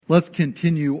Let's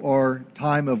continue our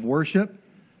time of worship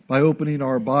by opening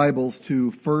our Bibles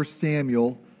to 1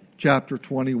 Samuel chapter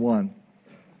 21.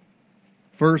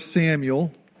 1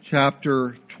 Samuel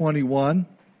chapter 21.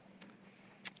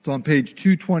 It's on page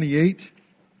 228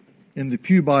 in the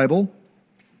Pew Bible.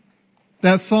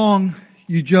 That song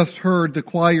you just heard the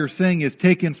choir sing is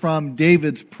taken from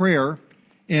David's prayer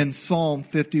in Psalm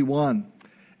 51.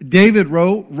 David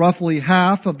wrote roughly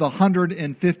half of the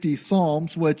 150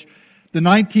 Psalms, which the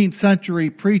 19th century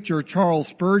preacher Charles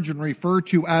Spurgeon referred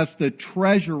to as the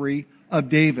treasury of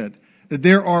David.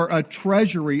 There are a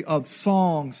treasury of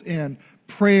songs and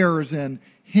prayers and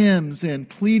hymns and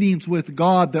pleadings with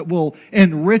God that will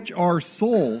enrich our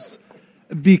souls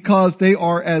because they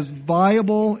are as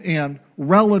viable and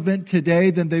relevant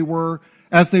today than they were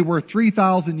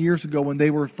 3,000 years ago when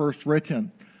they were first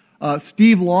written.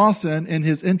 Steve Lawson, in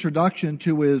his introduction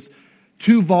to his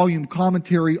 2-volume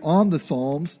commentary on the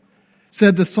Psalms,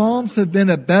 said the Psalms have been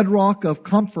a bedrock of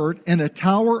comfort and a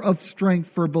tower of strength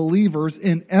for believers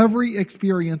in every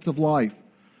experience of life.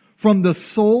 From the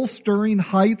soul-stirring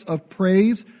heights of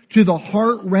praise to the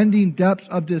heart-rending depths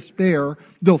of despair,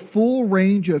 the full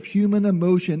range of human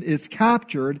emotion is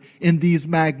captured in these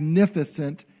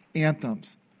magnificent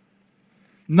anthems.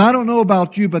 And I don't know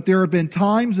about you, but there have been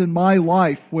times in my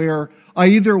life where I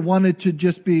either wanted to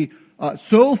just be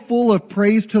so full of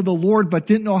praise to the Lord but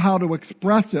didn't know how to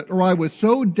express it, or I was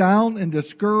so down and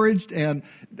discouraged and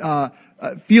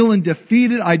feeling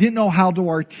defeated, I didn't know how to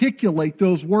articulate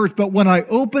those words. But when I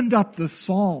opened up the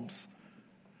Psalms,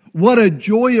 what a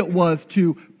joy it was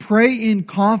to pray in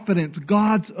confidence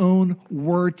God's own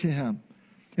word to Him.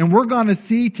 And we're going to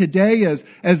see today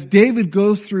as David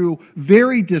goes through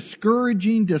very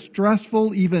discouraging,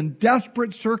 distressful, even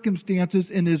desperate circumstances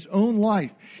in his own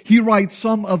life, he writes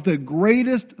some of the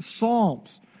greatest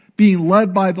psalms being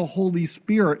led by the Holy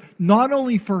Spirit, not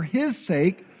only for his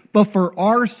sake, but for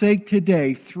our sake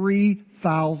today,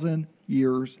 3,000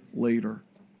 years later.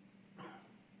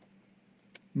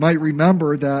 You might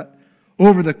remember that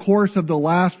over the course of the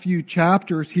last few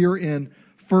chapters here in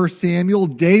 1 Samuel,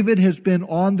 David has been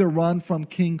on the run from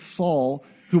King Saul,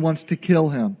 who wants to kill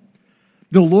him.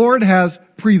 The Lord has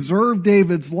preserved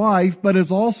David's life, but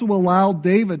has also allowed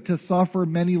David to suffer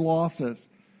many losses.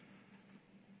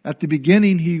 At the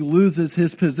beginning, he loses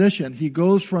his position. He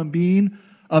goes from being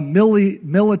a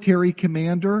military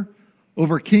commander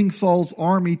over King Saul's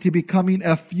army to becoming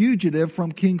a fugitive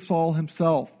from King Saul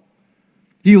himself.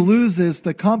 He loses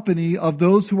the company of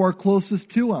those who are closest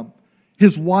to him.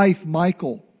 His wife,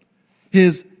 Michal,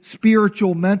 his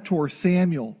spiritual mentor,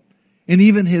 Samuel, and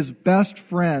even his best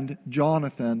friend,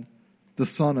 Jonathan, the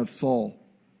son of Saul.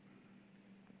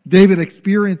 David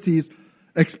experiences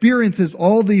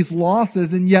all these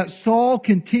losses, and yet Saul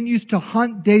continues to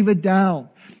hunt David down.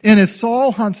 And as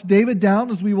Saul hunts David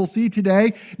down, as we will see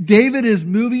today, David is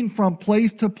moving from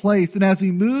place to place. And as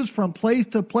he moves from place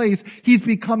to place, he's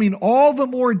becoming all the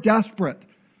more desperate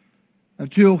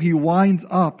until he winds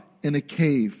up in a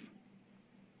cave.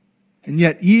 And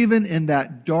yet even in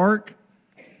that dark,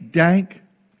 dank,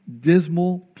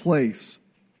 dismal place,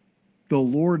 the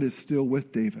Lord is still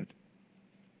with David,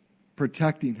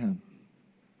 protecting him,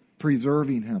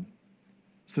 preserving him,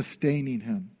 sustaining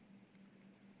him.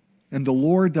 And the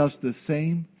Lord does the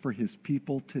same for His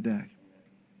people today.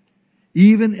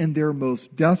 Even in their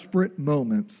most desperate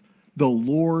moments, the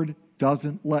Lord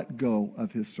doesn't let go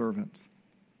of His servants.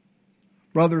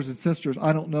 Brothers and sisters,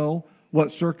 I don't know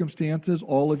what circumstances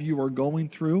all of you are going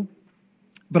through,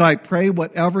 but I pray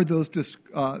whatever those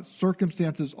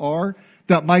circumstances are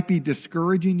that might be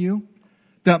discouraging you,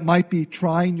 that might be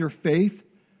trying your faith,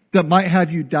 that might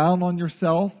have you down on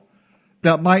yourself,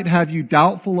 that might have you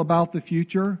doubtful about the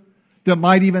future, that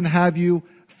might even have you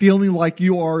feeling like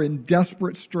you are in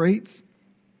desperate straits.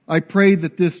 I pray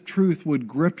that this truth would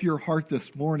grip your heart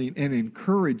this morning and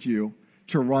encourage you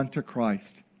to run to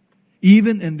Christ.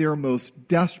 Even in their most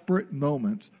desperate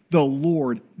moments, the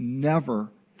Lord never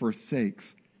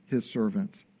forsakes His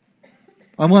servants.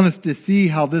 I want us to see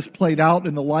how this played out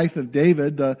in the life of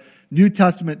David. The New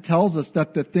Testament tells us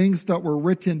that the things that were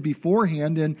written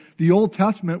beforehand in the Old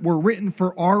Testament were written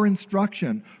for our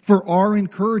instruction, for our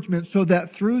encouragement, so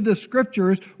that through the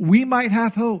Scriptures we might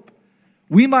have hope.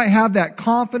 We might have that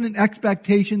confident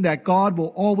expectation that God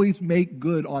will always make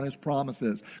good on His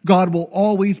promises. God will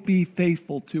always be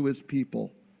faithful to His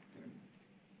people.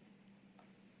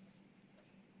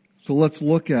 So let's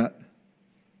look at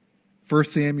 1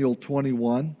 Samuel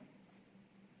 21.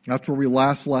 That's where we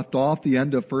last left off, the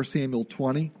end of 1 Samuel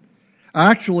 20.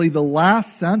 Actually, the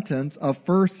last sentence of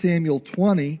 1 Samuel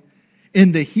 20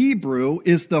 in the Hebrew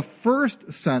is the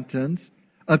first sentence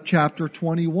of chapter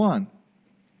 21.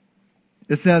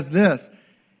 It says this,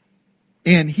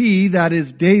 "And he," that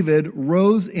is David,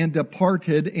 "rose and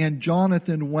departed, and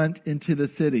Jonathan went into the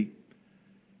city."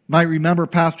 You might remember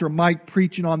Pastor Mike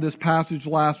preaching on this passage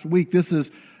last week. This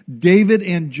is David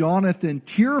and Jonathan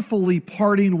tearfully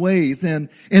parting ways. And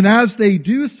as they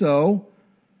do so,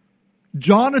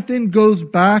 Jonathan goes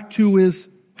back to his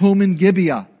home in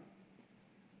Gibeah.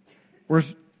 We're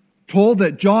told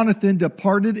that Jonathan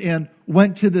departed and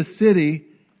went to the city,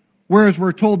 whereas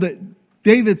we're told that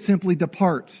David simply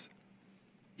departs.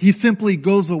 He simply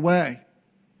goes away.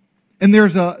 And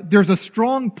there's a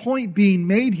strong point being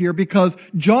made here because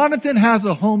Jonathan has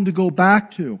a home to go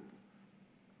back to.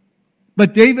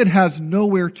 But David has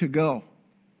nowhere to go.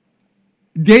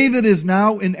 David is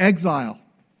now in exile.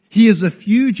 He is a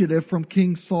fugitive from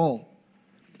King Saul.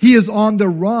 He is on the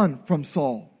run from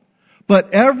Saul.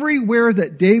 But everywhere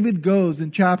that David goes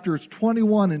in chapters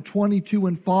 21 and 22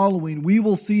 and following, we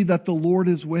will see that the Lord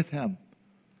is with him.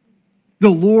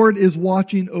 The Lord is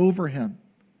watching over him.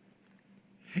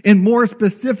 And more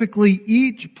specifically,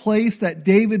 each place that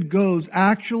David goes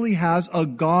actually has a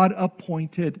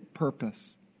God-appointed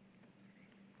purpose.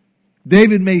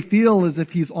 David may feel as if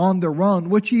he's on the run,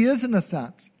 which he is in a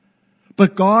sense.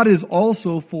 But God is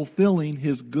also fulfilling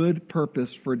His good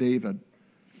purpose for David.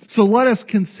 So let us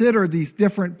consider these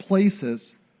different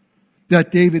places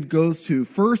that David goes to.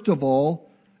 First of all,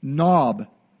 Nob,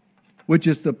 which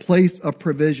is the place of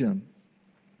provision.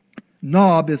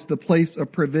 Nob is the place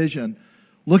of provision.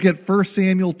 Look at 1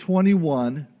 Samuel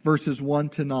 21, verses 1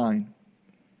 to 9.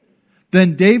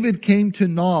 "Then David came to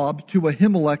Nob to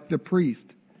Ahimelech the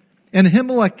priest. And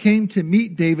Ahimelech came to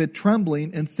meet David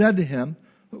trembling and said to him,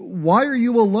 'Why are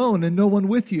you alone and no one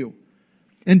with you?'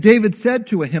 And David said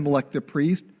to Ahimelech the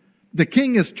priest, 'The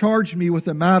king has charged me with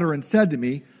the matter and said to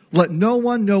me, let no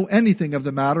one know anything of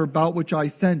the matter about which I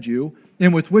send you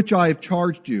and with which I have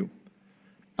charged you.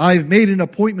 I have made an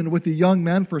appointment with the young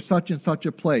men for such and such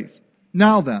a place.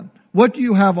 Now then, what do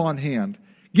you have on hand?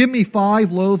 Give me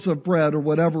 5 loaves of bread or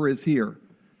whatever is here.'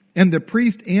 And the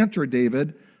priest answered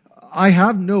David, 'I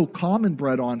have no common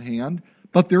bread on hand,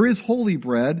 but there is holy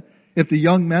bread, if the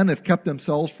young men have kept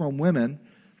themselves from women.'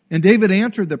 And David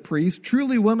answered the priest,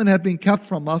 'Truly women have been kept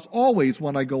from us always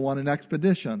when I go on an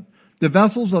expedition. The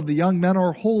vessels of the young men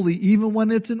are holy even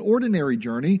when it's an ordinary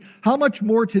journey. How much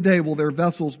more today will their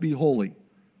vessels be holy?'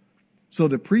 So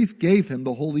the priest gave him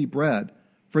the holy bread,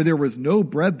 for there was no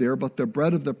bread there but the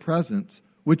bread of the presence,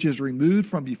 which is removed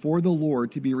from before the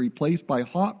Lord to be replaced by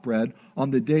hot bread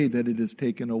on the day that it is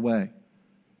taken away.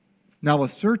 Now a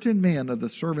certain man of the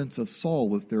servants of Saul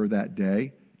was there that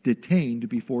day, detained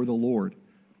before the Lord.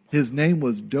 His name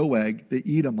was Doeg the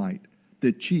Edomite,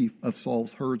 the chief of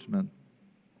Saul's herdsmen.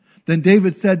 Then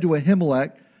David said to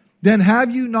Ahimelech, 'Then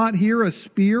have you not here a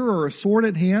spear or a sword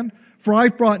at hand? For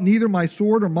I've brought neither my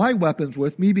sword or my weapons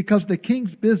with me, because the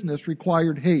king's business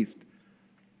required haste.'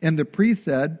 And the priest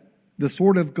said, 'The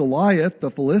sword of Goliath,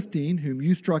 the Philistine, whom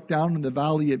you struck down in the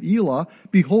valley of Elah,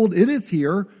 behold, it is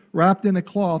here, wrapped in a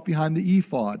cloth behind the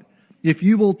ephod. If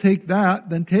you will take that,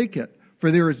 then take it,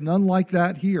 for there is none like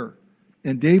that here.'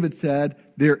 And David said,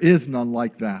 'There is none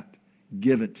like that.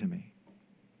 Give it to me.'"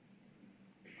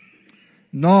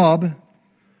 Nob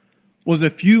was a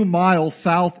few miles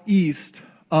southeast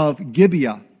of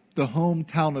Gibeah, the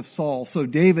hometown of Saul. So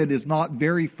David is not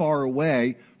very far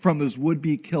away from his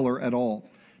would-be killer at all.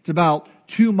 It's about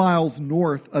 2 miles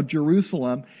north of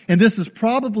Jerusalem. And this is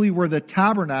probably where the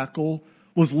tabernacle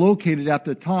was located at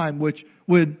the time, which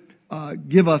would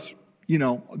give us,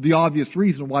 the obvious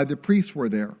reason why the priests were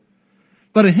there.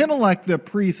 But Ahimelech the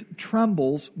priest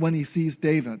trembles when he sees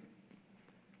David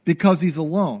because he's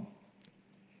alone.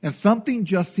 And something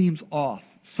just seems off.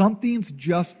 Something's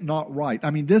just not right.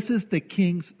 I mean, this is the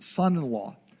king's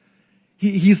son-in-law.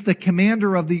 He's the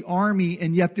commander of the army,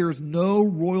 and yet there's no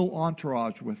royal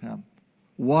entourage with him.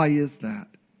 Why is that?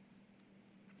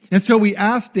 And so we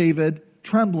asked David,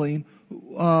 trembling,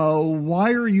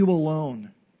 "Why are you alone?"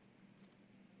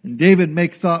 And David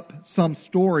makes up some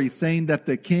story saying that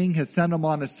the king has sent him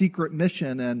on a secret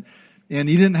mission, and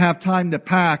he didn't have time to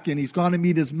pack, and he's gone to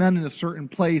meet his men in a certain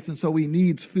place, and so he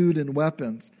needs food and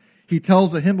weapons. He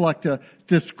tells Ahimelech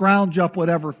to scrounge up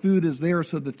whatever food is there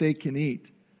so that they can eat.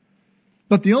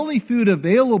 But the only food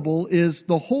available is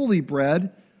the holy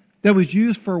bread that was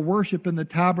used for worship in the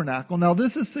tabernacle. Now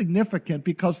this is significant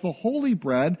because the holy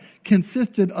bread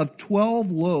consisted of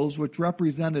 12 loaves, which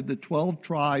represented the 12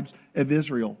 tribes of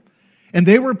Israel. And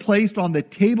they were placed on the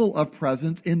table of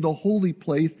presence in the holy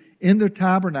place in the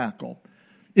tabernacle.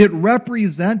 It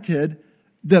represented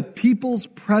the people's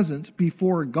presence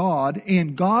before God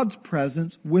and God's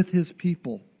presence with his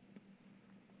people.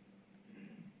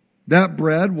 That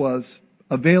bread was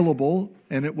available,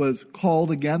 and it was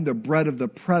called again the bread of the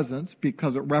presence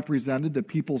because it represented the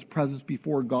people's presence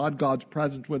before God, God's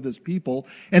presence with his people.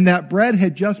 And that bread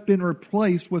had just been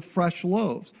replaced with fresh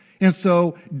loaves. And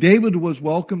so David was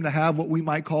welcome to have what we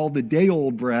might call the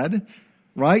day-old bread,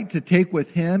 right, to take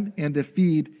with him and to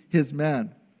feed his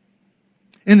men.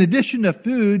 In addition to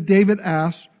food, David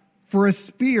asked for a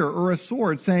spear or a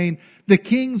sword, saying the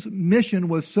king's mission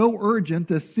was so urgent,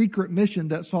 the secret mission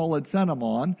that Saul had sent him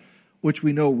on, which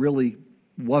we know really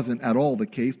wasn't at all the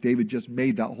case. David just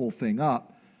made that whole thing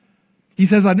up. He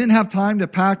says, I didn't have time to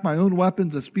pack my own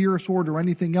weapons, a spear, a sword, or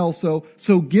anything else,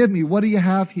 so give me, what do you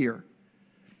have here?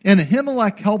 And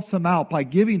Ahimelech helps him out by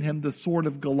giving him the sword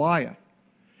of Goliath.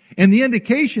 And the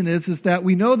indication is that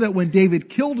we know that when David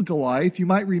killed Goliath, you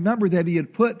might remember that he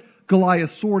had put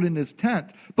Goliath's sword in his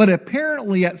tent. But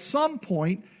apparently at some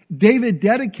point, David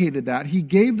dedicated that. He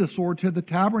gave the sword to the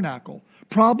tabernacle,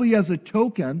 probably as a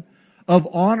token of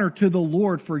honor to the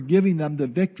Lord for giving them the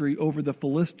victory over the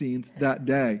Philistines that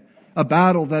day. A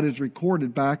battle that is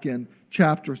recorded back in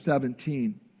chapter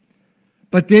 17.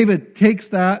 But David takes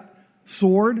that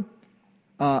sword,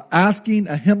 asking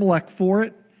Ahimelech for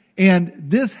it. And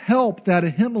this help that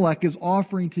Ahimelech is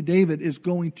offering to David is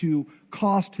going to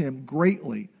cost him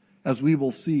greatly, as we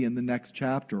will see in the next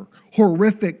chapter.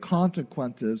 Horrific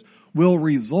consequences will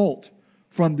result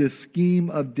from this scheme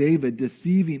of David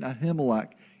deceiving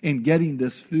Ahimelech and getting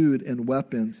this food and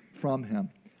weapons from him.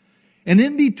 And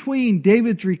in between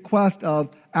David's request of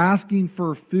asking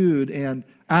for food and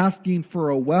asking for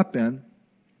a weapon,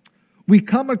 we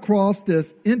come across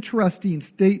this interesting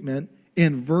statement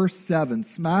in verse 7,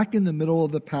 smack in the middle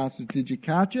of the passage. Did you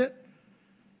catch it?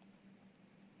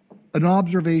 An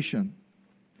observation.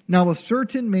 Now a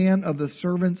certain man of the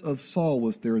servants of Saul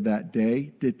was there that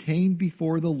day, detained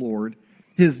before the Lord.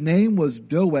 His name was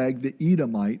Doeg the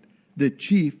Edomite, the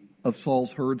chief of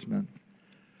Saul's herdsmen.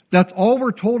 That's all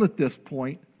we're told at this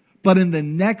point. But in the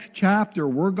next chapter,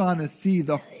 we're going to see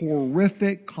the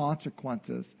horrific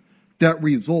consequences that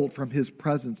result from his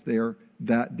presence there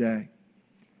that day.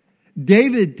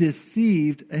 David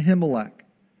deceived Ahimelech,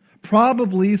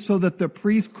 probably so that the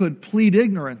priest could plead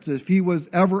ignorance if he was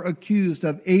ever accused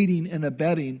of aiding and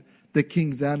abetting the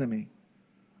king's enemy.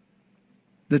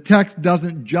 The text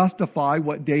doesn't justify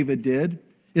what David did.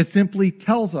 It simply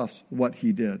tells us what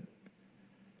he did.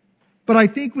 But I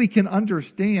think we can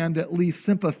understand, at least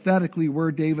sympathetically,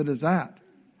 where David is at.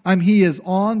 He is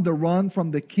on the run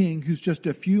from the king who's just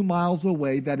a few miles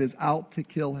away that is out to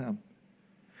kill him.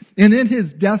 And in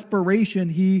his desperation,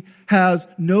 he has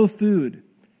no food.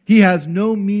 He has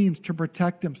no means to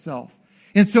protect himself.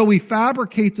 And so he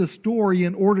fabricates a story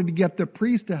in order to get the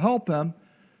priest to help him.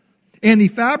 And he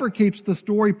fabricates the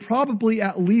story probably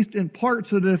at least in part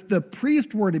so that if the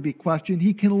priest were to be questioned,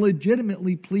 he can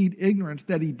legitimately plead ignorance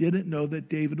that he didn't know that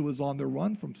David was on the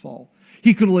run from Saul.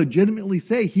 He could legitimately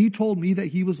say, he told me that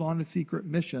he was on a secret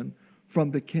mission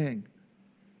from the king.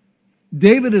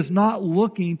 David is not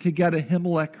looking to get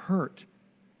Ahimelech hurt.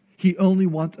 He only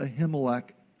wants Ahimelech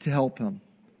to help him.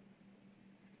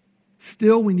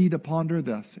 Still, we need to ponder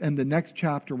this, and the next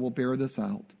chapter will bear this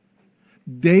out.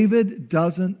 David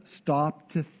doesn't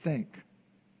stop to think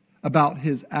about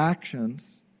his actions,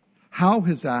 how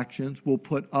his actions will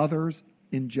put others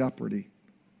in jeopardy.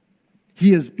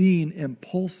 He is being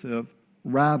impulsive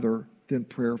rather than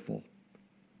prayerful.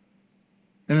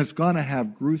 And it's going to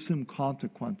have gruesome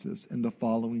consequences in the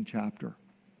following chapter.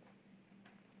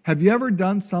 Have you ever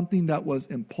done something that was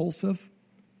impulsive,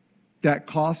 that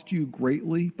cost you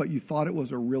greatly, but you thought it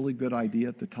was a really good idea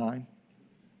at the time?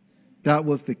 That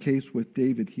was the case with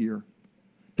David here.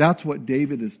 That's what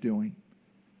David is doing.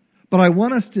 But I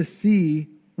want us to see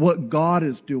what God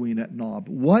is doing at Nob.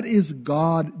 What is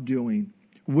God doing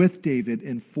with David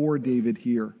and for David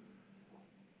here?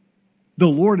 The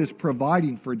Lord is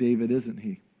providing for David, isn't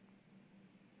he?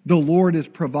 The Lord is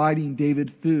providing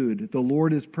David food. The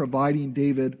Lord is providing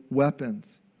David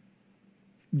weapons.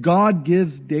 God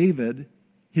gives David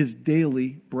his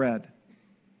daily bread.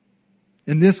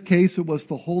 In this case, it was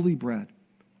the holy bread,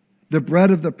 the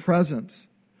bread of the presence,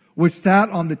 which sat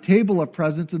on the table of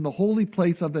presence in the holy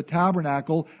place of the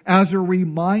tabernacle as a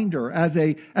reminder, as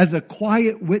a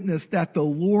quiet witness that the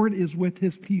Lord is with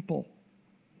his people,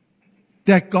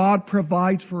 that God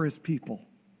provides for his people,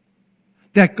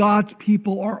 that God's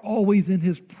people are always in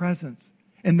his presence,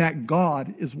 and that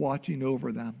God is watching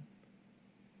over them.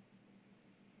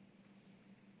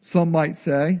 Some might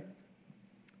say,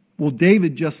 well,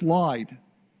 David just lied.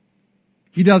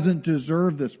 He doesn't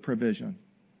deserve this provision.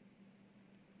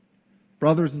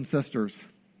 Brothers and sisters,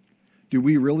 do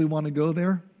we really want to go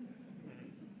there?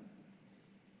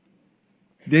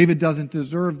 David doesn't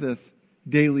deserve this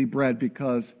daily bread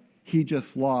because he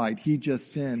just lied, he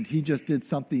just sinned, he just did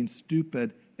something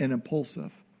stupid and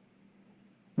impulsive.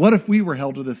 What if we were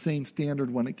held to the same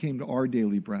standard when it came to our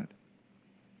daily bread?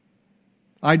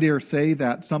 I dare say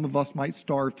that some of us might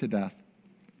starve to death.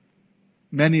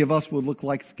 Many of us would look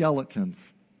like skeletons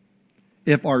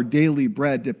if our daily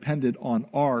bread depended on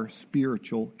our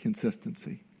spiritual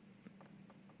consistency.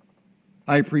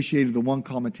 I appreciated the one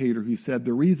commentator who said,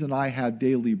 the reason I have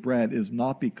daily bread is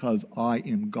not because I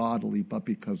am godly, but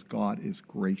because God is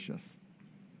gracious.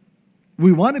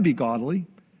 We want to be godly.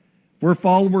 We're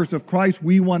followers of Christ.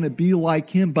 We want to be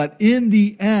like Him. But in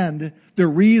the end, the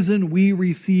reason we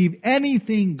receive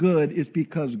anything good is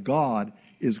because God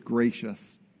is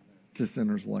gracious to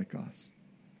sinners like us.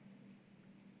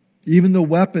 Even the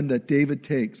weapon that David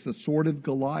takes, the sword of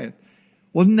Goliath,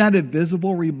 wasn't that a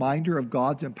visible reminder of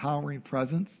God's empowering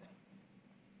presence?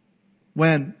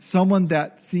 When someone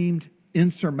that seemed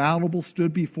insurmountable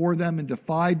stood before them and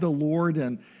defied the Lord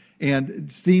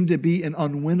and seemed to be an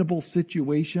unwinnable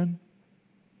situation,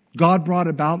 God brought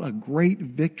about a great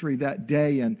victory that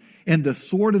day. And the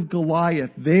sword of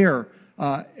Goliath there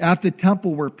at the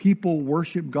temple where people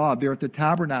worship God, there at the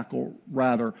tabernacle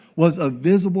rather, was a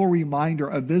visible reminder,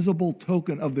 a visible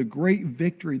token of the great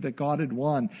victory that God had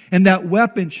won. And that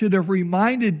weapon should have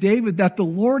reminded David that the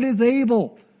Lord is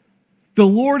able. The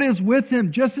Lord is with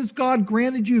him. Just as God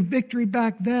granted you victory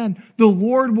back then, the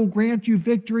Lord will grant you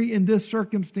victory in this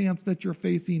circumstance that you're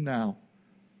facing now.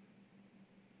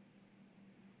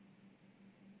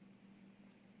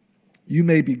 You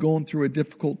may be going through a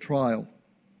difficult trial,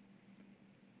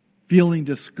 feeling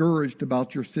discouraged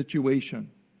about your situation,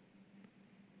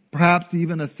 perhaps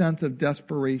even a sense of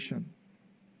desperation.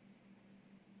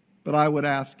 But I would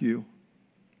ask you,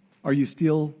 are you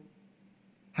still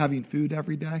having food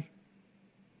every day?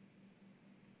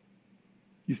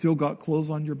 You still got clothes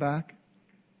on your back?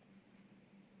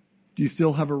 Do you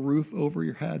still have a roof over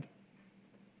your head?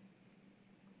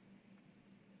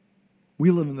 We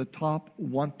live in the top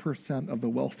 1% of the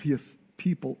wealthiest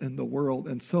people in the world,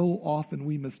 and so often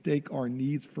we mistake our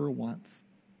needs for wants.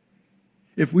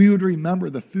 If we would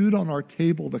remember the food on our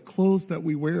table, the clothes that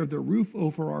we wear, the roof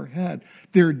over our head,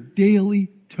 they're daily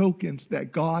tokens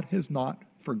that God has not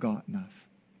forgotten us.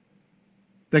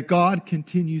 That God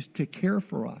continues to care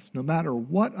for us, no matter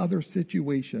what other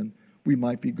situation we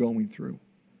might be going through.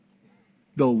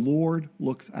 The Lord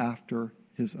looks after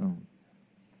His own.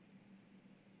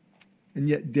 And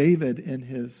yet David, in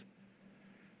his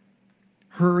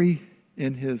hurry,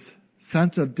 in his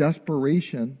sense of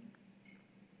desperation,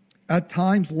 at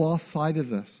times lost sight of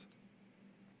this.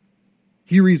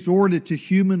 He resorted to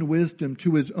human wisdom,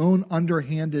 to his own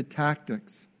underhanded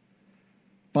tactics,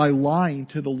 by lying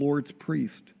to the Lord's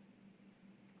priest.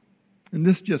 And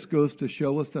this just goes to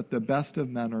show us that the best of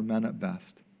men are men at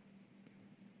best.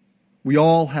 We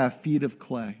all have feet of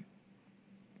clay.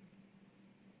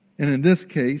 And in this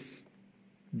case,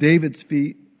 David's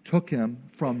feet took him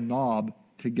from Nob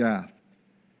to Gath.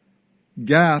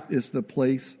 Gath is the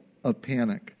place of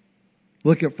panic.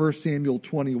 Look at 1 Samuel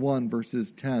 21,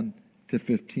 verses 10 to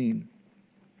 15.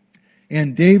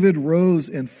 And David rose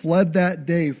and fled that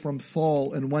day from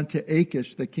Saul and went to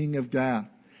Achish, the king of Gath.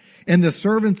 And the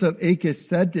servants of Achish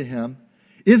said to him,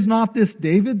 Is not this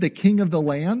David, the king of the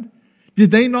land? Did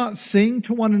they not sing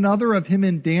to one another of him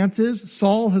in dances?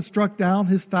 Saul has struck down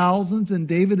his thousands and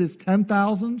David his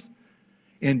 10,000s.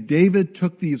 And David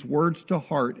took these words to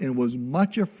heart and was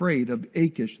much afraid of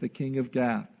Achish, the king of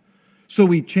Gath. So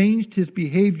he changed his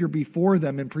behavior before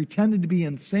them and pretended to be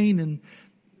insane in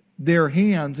their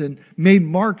hands and made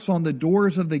marks on the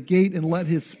doors of the gate and let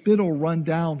his spittle run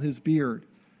down his beard.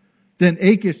 Then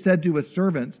Achish said to his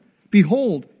servants,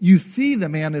 Behold, you see the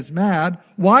man is mad.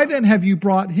 Why then have you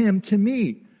brought him to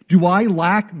me? Do I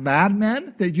lack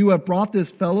madmen that you have brought this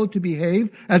fellow to behave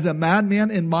as a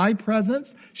madman in my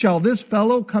presence? Shall this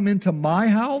fellow come into my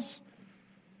house?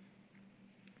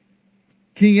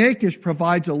 King Achish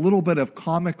provides a little bit of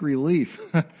comic relief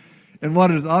in what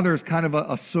is others kind of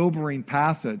a sobering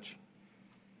passage.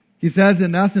 He says,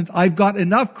 in essence, I've got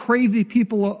enough crazy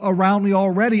people around me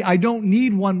already. I don't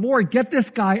need one more. Get this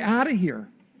guy out of here.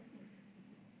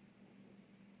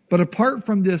 But apart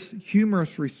from this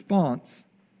humorous response,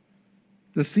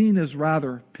 the scene is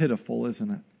rather pitiful,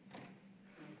 isn't it?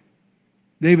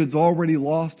 David's already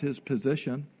lost his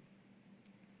position,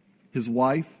 his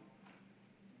wife,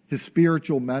 his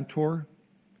spiritual mentor,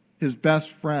 his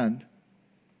best friend,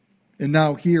 and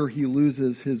now here he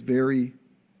loses his very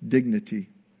dignity.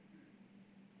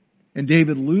 And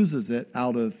David loses it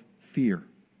out of fear.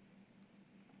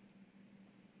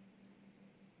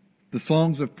 The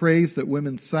songs of praise that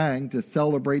women sang to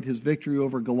celebrate his victory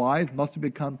over Goliath must have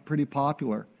become pretty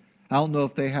popular. I don't know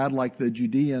if they had like the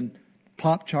Judean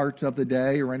pop charts of the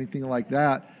day or anything like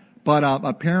that, but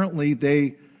apparently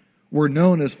they were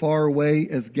known as far away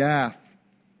as Gath,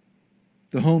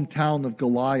 the hometown of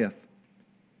Goliath,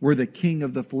 where the king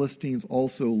of the Philistines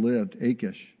also lived,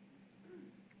 Achish.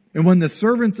 And when the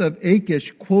servants of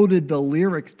Achish quoted the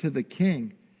lyrics to the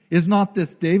king, is not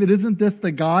this David? Isn't this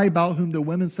the guy about whom the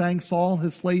women sang, Saul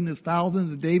has slain his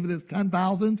thousands and David his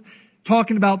 10,000s?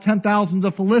 Talking about 10,000s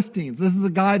of Philistines. This is a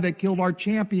guy that killed our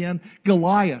champion,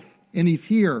 Goliath, and he's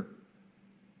here.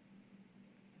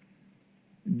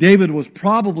 David was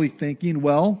probably thinking,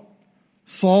 well,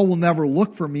 Saul will never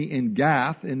look for me in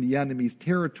Gath, in the enemy's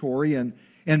territory, and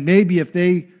maybe if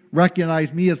they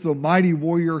recognize me as the mighty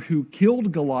warrior who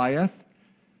killed Goliath,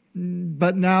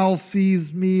 but now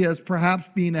sees me as perhaps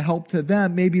being a help to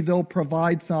them, maybe they'll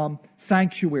provide some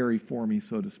sanctuary for me,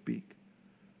 so to speak.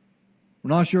 We're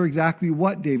not sure exactly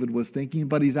what David was thinking,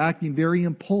 but he's acting very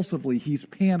impulsively. He's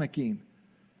panicking.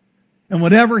 And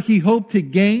whatever he hoped to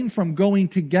gain from going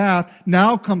to Gath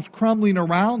now comes crumbling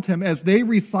around him as they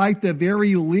recite the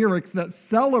very lyrics that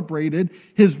celebrated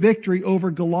his victory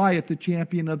over Goliath, the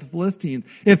champion of the Philistines.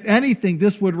 If anything,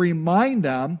 this would remind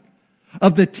them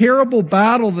of the terrible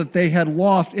battle that they had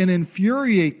lost and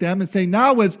infuriate them and say,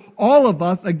 now it's all of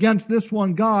us against this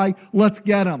one guy, let's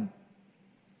get him.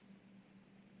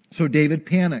 So David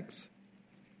panics.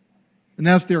 And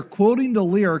as they're quoting the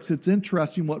lyrics, it's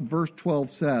interesting what verse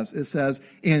 12 says. It says,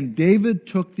 and David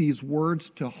took these words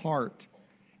to heart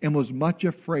and was much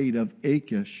afraid of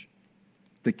Achish,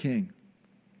 the king.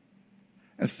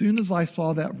 As soon as I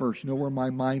saw that verse, you know where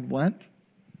my mind went?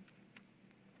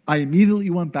 I immediately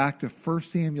went back to 1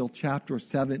 Samuel chapter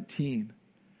 17.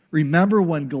 Remember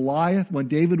when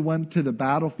David went to the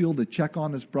battlefield to check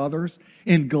on his brothers,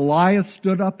 and Goliath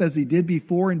stood up as he did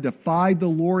before and defied the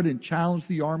Lord and challenged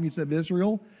the armies of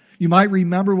Israel? You might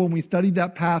remember when we studied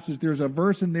that passage, there's a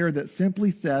verse in there that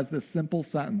simply says this simple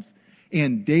sentence,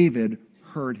 and David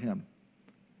heard him.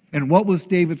 And what was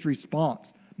David's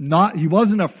response? He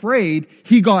wasn't afraid,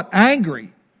 he got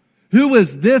angry. Who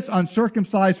is this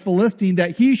uncircumcised Philistine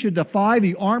that he should defy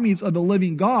the armies of the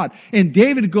living God? And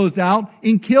David goes out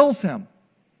and kills him.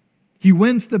 He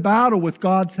wins the battle with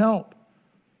God's help.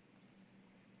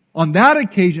 On that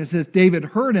occasion, it says David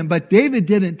heard him, but David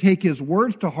didn't take his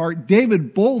words to heart.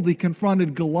 David boldly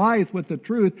confronted Goliath with the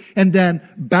truth and then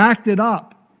backed it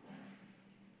up.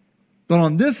 But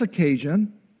on this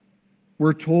occasion,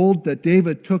 we're told that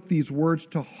David took these words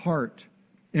to heart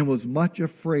and was much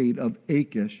afraid of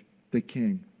Achish, the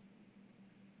king.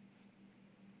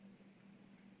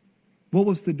 What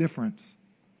was the difference?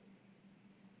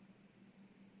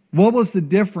 What was the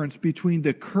difference between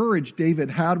the courage David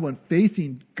had when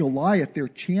facing Goliath, their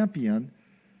champion,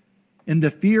 and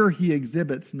the fear he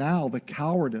exhibits now, the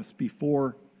cowardice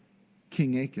before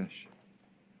King Achish?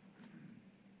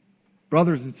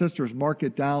 Brothers and sisters, mark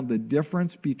it down. The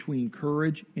difference between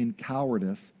courage and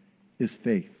cowardice is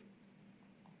faith.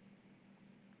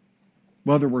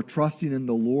 Whether we're trusting in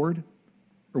the Lord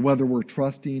or whether we're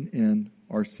trusting in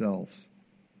ourselves.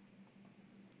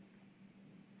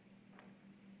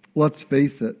 Let's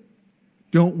face it,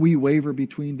 don't we waver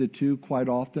between the two quite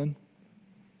often?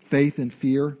 Faith and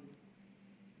fear.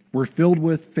 We're filled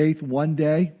with faith one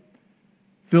day,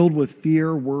 filled with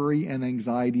fear, worry, and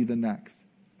anxiety the next.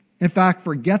 In fact,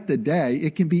 forget the day.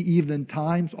 It can be even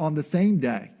times on the same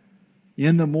day.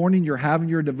 In the morning, you're having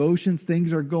your devotions.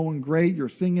 Things are going great. You're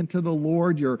singing to the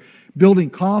Lord. You're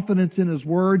building confidence in His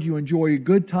Word. You enjoy a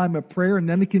good time of prayer. And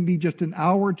then it can be just an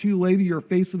hour or two later, you're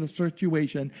faced with a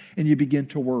situation and you begin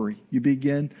to worry.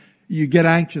 You get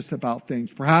anxious about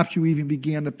things. Perhaps you even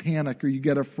begin to panic or you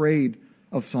get afraid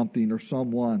of something or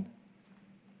someone.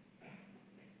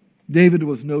 David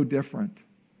was no different.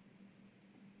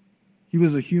 He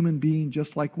was a human being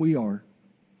just like we are.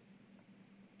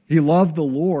 He loved the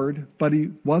Lord, but he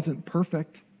wasn't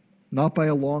perfect, not by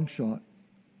a long shot.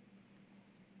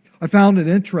 I found it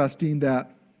interesting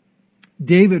that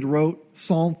David wrote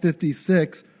Psalm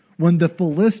 56 when the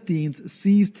Philistines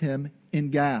seized him in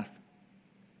Gath.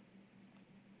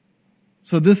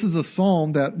 So this is a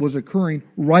psalm that was occurring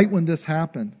right when this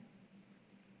happened.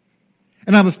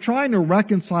 And I was trying to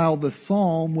reconcile the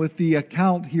psalm with the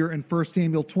account here in 1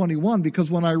 Samuel 21,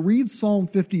 because when I read Psalm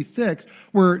 56,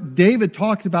 where David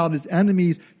talks about his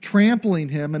enemies trampling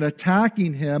him and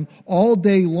attacking him all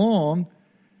day long,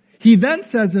 he then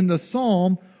says in the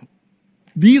psalm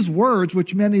these words,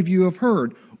 which many of you have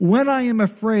heard, When I am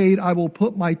afraid, I will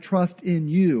put my trust in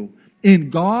you. In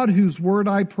God, whose word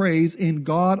I praise, in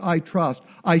God I trust.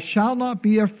 I shall not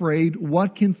be afraid.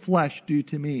 What can flesh do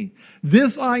to me?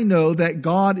 This I know, that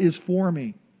God is for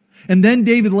me. And then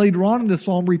David later on in the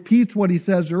psalm repeats what he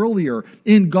says earlier.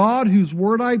 In God, whose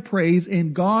word I praise,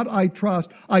 in God I trust.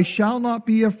 I shall not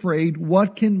be afraid.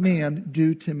 What can man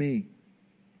do to me?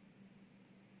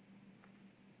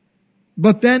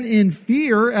 But then in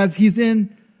fear, as he's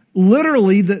in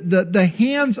literally the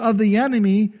hands of the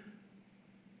enemy,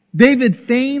 David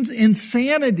feigns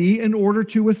insanity in order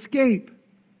to escape.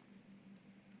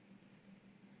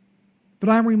 But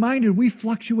I'm reminded we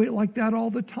fluctuate like that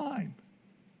all the time.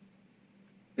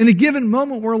 In a given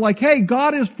moment, we're like, hey,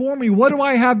 God is for me. What do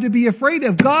I have to be afraid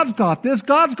of? God's got this.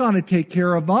 God's going to take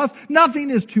care of us. Nothing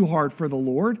is too hard for the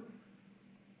Lord.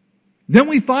 Then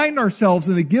we find ourselves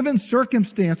in a given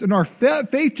circumstance and our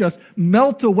faith just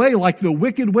melts away like the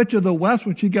Wicked Witch of the West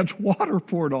when she gets water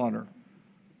poured on her.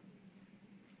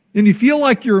 And you feel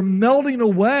like you're melting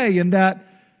away and that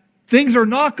things are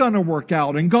not going to work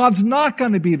out and God's not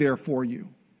going to be there for you.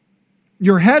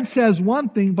 Your head says one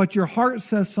thing, but your heart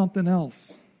says something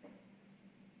else.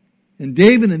 And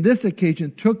David, in this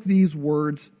occasion, took these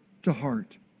words to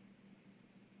heart.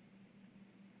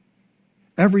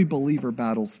 Every believer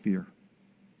battles fear.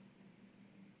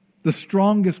 The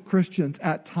strongest Christians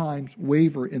at times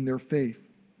waver in their faith.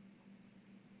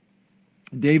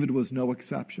 David was no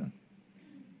exception.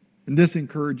 And this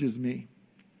encourages me.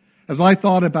 As I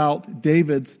thought about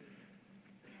David's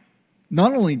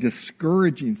not only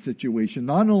discouraging situation,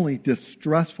 not only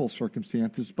distressful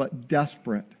circumstances, but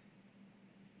desperate.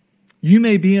 You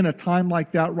may be in a time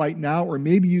like that right now, or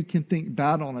maybe you can think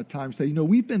back on a time, say,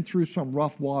 we've been through some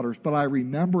rough waters, but I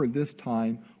remember this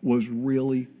time was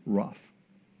really rough.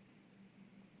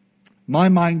 My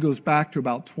mind goes back to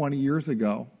about 20 years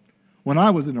ago when I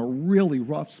was in a really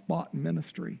rough spot in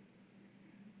ministry,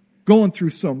 going through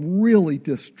some really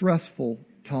distressful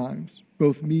times,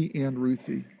 both me and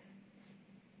Ruthie.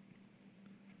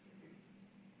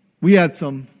 We had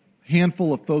some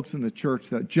handful of folks in the church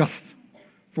that just,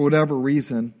 for whatever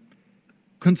reason,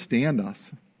 couldn't stand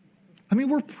us. I mean,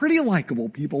 we're pretty likable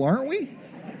people, aren't we?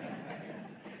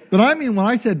 But I mean, when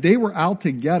I said they were out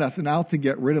to get us and out to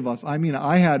get rid of us, I mean,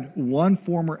 I had one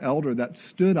former elder that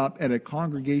stood up at a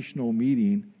congregational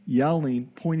meeting, yelling,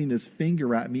 pointing his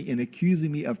finger at me and accusing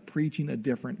me of preaching a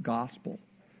different gospel.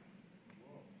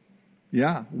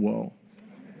 Yeah, whoa.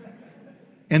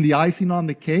 And the icing on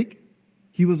the cake,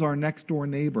 he was our next door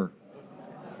neighbor.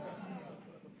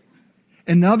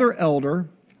 Another elder,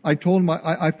 I told him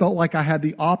I felt like I had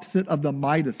the opposite of the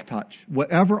Midas touch.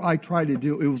 Whatever I tried to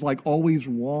do, it was like always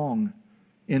wrong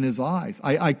in his eyes.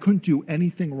 I couldn't do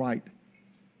anything right.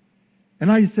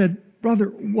 And I said, brother,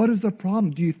 what is the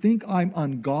problem? Do you think I'm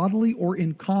ungodly or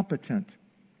incompetent?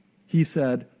 He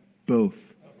said, both.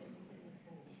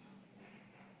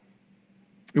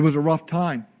 It was a rough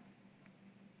time.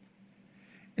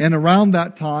 And around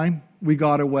that time, we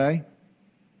got away,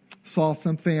 saw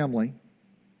some family.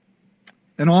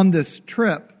 And on this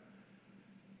trip,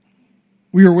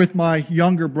 we were with my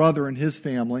younger brother and his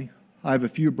family. I have a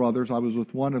few brothers. I was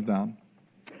with one of them.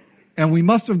 And we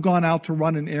must have gone out to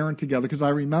run an errand together because I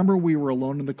remember we were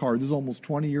alone in the car. This is almost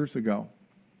 20 years ago.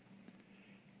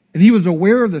 And he was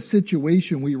aware of the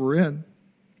situation we were in.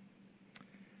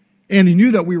 And he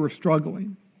knew that we were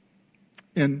struggling.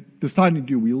 And deciding,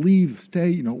 do we leave,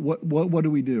 stay? What do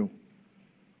we do?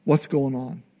 What's going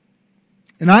on?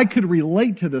 And I could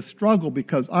relate to this struggle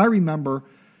because I remember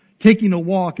taking a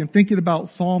walk and thinking about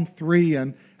Psalm 3,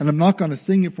 and I'm not going to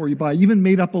sing it for you, but I even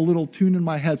made up a little tune in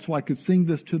my head so I could sing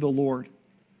this to the Lord.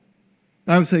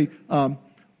 And I would say,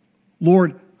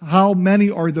 Lord, how many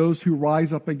are those who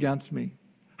rise up against me?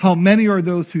 How many are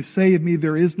those who say of me,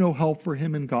 there is no help for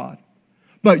him in God?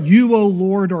 But you, O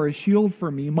Lord, are a shield for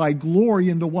me, my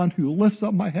glory and the one who lifts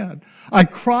up my head. I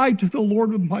cried to the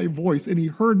Lord with my voice, and he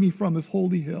heard me from his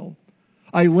holy hill.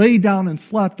 I lay down and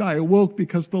slept. I awoke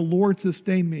because the Lord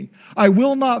sustained me. I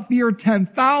will not fear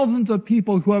 10,000s of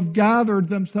people who have gathered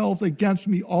themselves against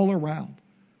me all around,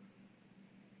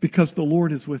 because the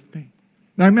Lord is with me.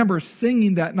 And I remember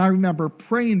singing that, and I remember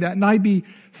praying that, and I'd be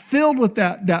filled with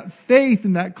that faith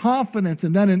and that confidence.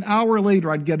 And then an hour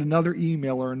later, I'd get another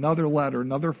email or another letter,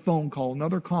 another phone call,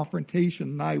 another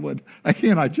confrontation, and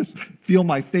I just feel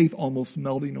my faith almost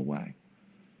melting away.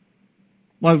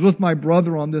 Well, I was with my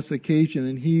brother on this occasion,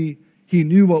 and he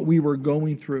knew what we were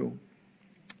going through.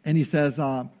 And he says,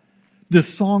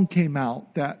 this song came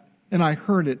out, and I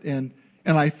heard it, and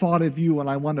I thought of you, and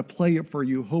I want to play it for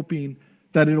you, hoping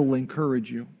that it'll encourage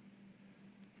you.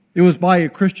 It was by a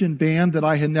Christian band that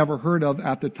I had never heard of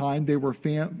at the time. They were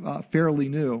fairly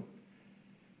new.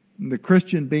 And the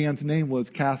Christian band's name was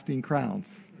Casting Crowns.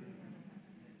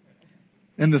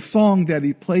 And the song that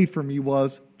he played for me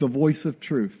was The Voice of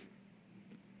Truth.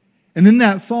 And in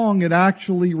that song, it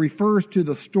actually refers to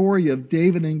the story of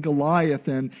David and Goliath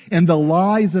and the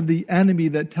lies of the enemy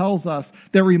that tells us,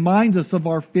 that reminds us of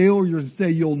our failures and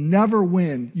say, you'll never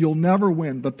win, you'll never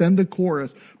win. But then the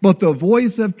chorus, but the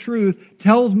voice of truth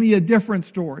tells me a different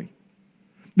story.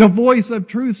 The voice of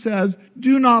truth says,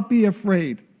 do not be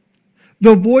afraid.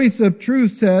 The voice of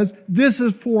truth says, this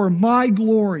is for my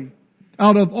glory.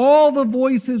 Out of all the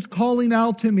voices calling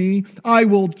out to me, I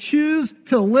will choose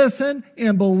to listen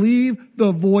and believe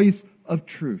the voice of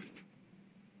truth.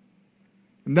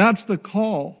 And that's the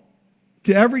call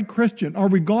to every Christian. Are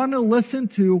we going to listen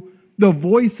to the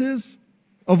voices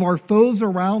of our foes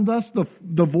around us,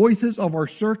 the voices of our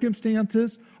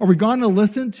circumstances? Are we going to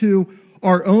listen to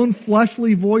our own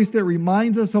fleshly voice that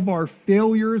reminds us of our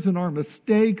failures and our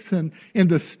mistakes and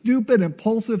the stupid,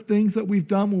 impulsive things that we've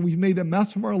done when we've made a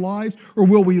mess of our lives? Or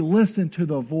will we listen to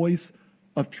the voice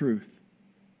of truth?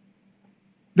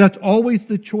 That's always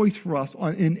the choice for us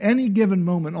in any given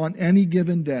moment, on any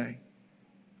given day.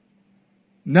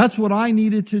 And that's what I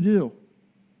needed to do.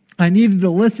 I needed to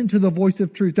listen to the voice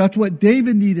of truth. That's what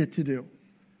David needed to do.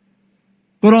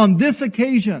 But on this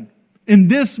occasion, in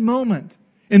this moment,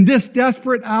 in this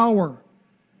desperate hour,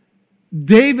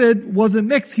 David was a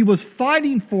mix. He was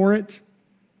fighting for it,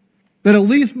 but at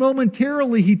least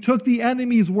momentarily he took the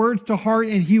enemy's words to heart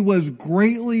and he was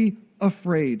greatly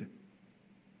afraid.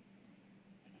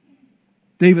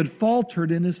 David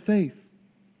faltered in his faith,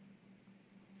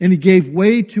 and he gave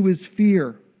way to his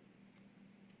fear.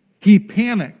 He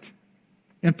panicked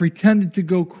and pretended to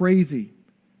go crazy,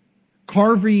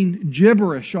 carving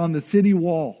gibberish on the city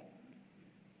wall,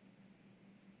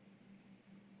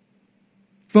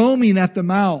 foaming at the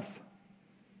mouth,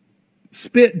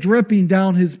 spit dripping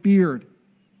down his beard.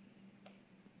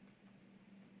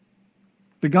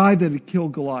 The guy that had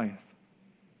killed Goliath.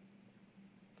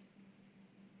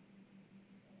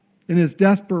 In his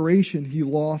desperation, he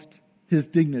lost his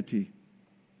dignity.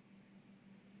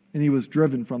 And he was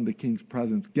driven from the king's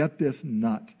presence. Get this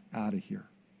nut out of here.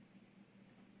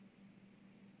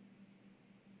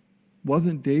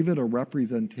 Wasn't David a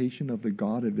representation of the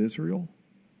God of Israel?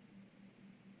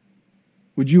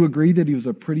 Would you agree that he was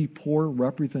a pretty poor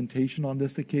representation on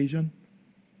this occasion?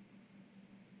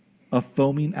 A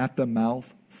foaming at the mouth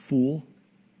fool?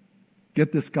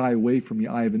 Get this guy away from me.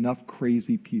 I have enough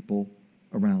crazy people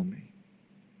around me.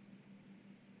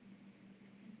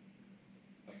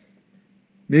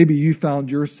 Maybe you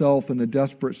found yourself in a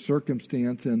desperate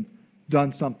circumstance and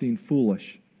done something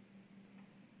foolish,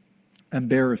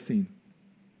 embarrassing,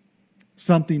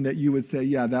 something that you would say,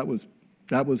 yeah, that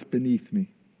was beneath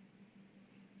me.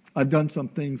 I've done some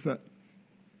things that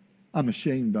I'm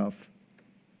ashamed of.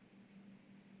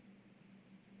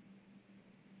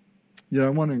 Yet I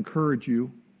want to encourage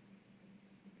you,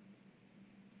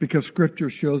 because Scripture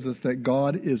shows us that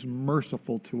God is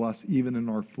merciful to us even in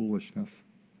our foolishness.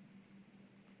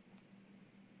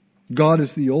 God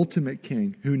is the ultimate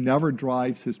king who never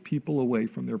drives his people away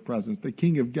from their presence. The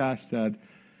king of Gath said,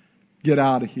 get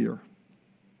out of here.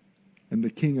 And the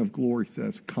king of glory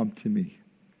says, come to me,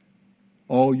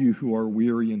 all you who are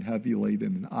weary and heavy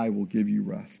laden, and I will give you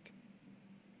rest.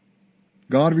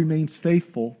 God remains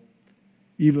faithful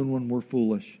even when we're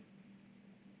foolish.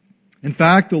 In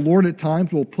fact, the Lord at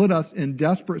times will put us in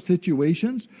desperate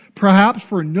situations, perhaps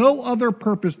for no other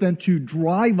purpose than to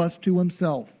drive us to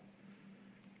himself.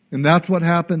 And that's what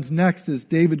happens next as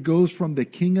David goes from the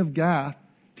king of Gath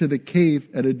to the cave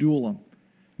at Adullam.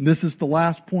 And this is the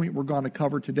last point we're going to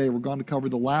cover today. We're going to cover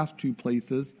the last two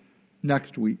places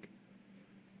next week.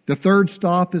 The third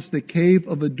stop is the cave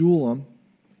of Adullam.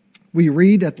 We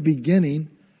read at the beginning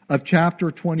of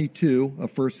chapter 22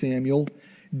 of 1 Samuel,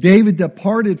 David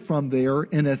departed from there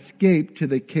and escaped to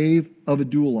the cave of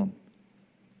Adullam.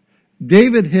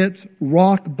 David hits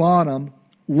rock bottom,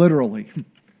 literally.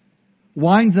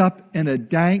 Winds up in a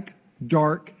dank,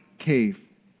 dark cave.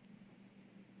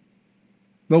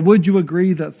 But would you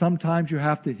agree that sometimes you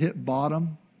have to hit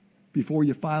bottom before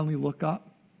you finally look up?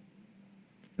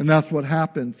 And that's what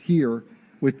happens here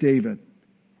with David.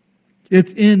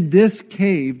 It's in this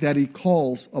cave that he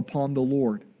calls upon the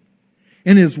Lord.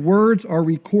 And his words are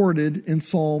recorded in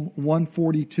Psalm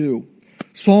 142.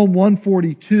 Psalm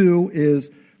 142 is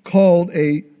called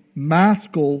a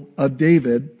maskil of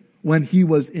David when he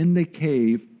was in the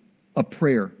cave, a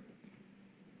prayer.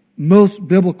 Most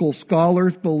biblical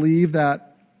scholars believe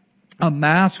that a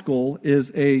maskil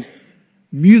is a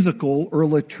musical or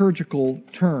liturgical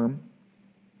term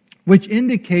which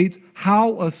indicates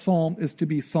how a psalm is to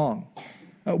be sung.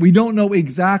 We don't know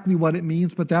exactly what it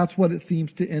means, but that's what it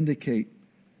seems to indicate.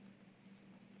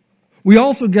 We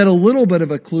also get a little bit of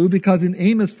a clue because in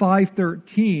Amos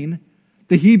 5:13,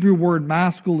 the Hebrew word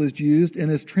maskil is used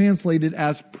and is translated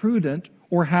as prudent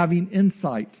or having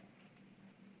insight.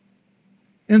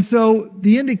 And so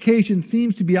the indication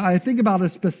seems to be, I think about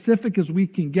as specific as we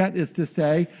can get, is to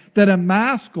say that a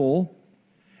maskil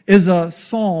is a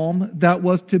psalm that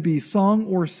was to be sung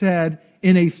or said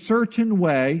in a certain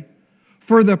way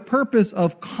for the purpose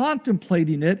of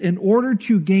contemplating it in order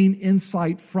to gain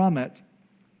insight from it.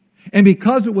 And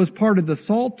because it was part of the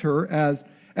Psalter,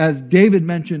 as David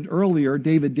mentioned earlier,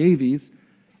 David Davies,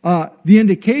 the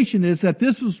indication is that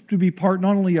this was to be part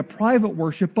not only of private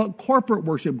worship, but corporate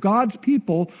worship. God's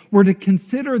people were to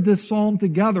consider this psalm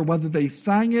together, whether they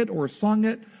sang it or sung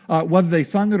it, whether they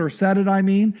sung it or said it,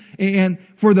 and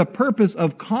for the purpose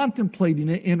of contemplating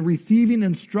it and receiving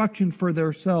instruction for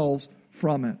themselves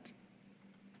from it.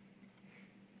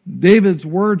 David's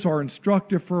words are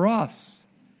instructive for us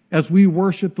as we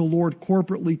worship the Lord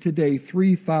corporately today,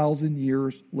 3,000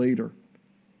 years later.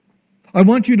 I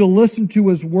want you to listen to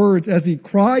his words as he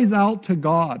cries out to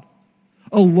God,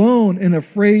 alone and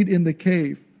afraid in the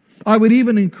cave. I would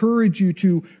even encourage you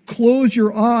to close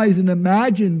your eyes and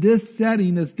imagine this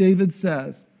setting as David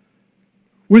says,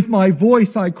 "With my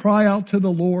voice I cry out to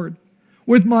the Lord.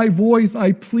 With my voice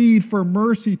I plead for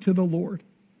mercy to the Lord.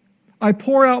 I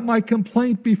pour out my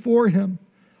complaint before him.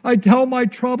 I tell my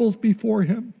troubles before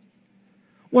him.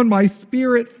 When my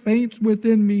spirit faints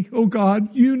within me, O God,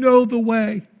 you know the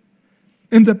way.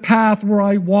 In the path where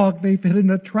I walk, they've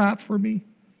hidden a trap for me.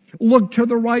 Look to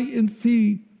the right and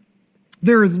see.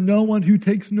 There is no one who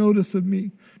takes notice of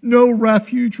me. No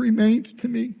refuge remains to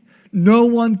me. No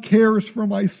one cares for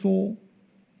my soul.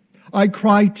 I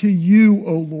cry to you,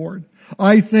 O Lord.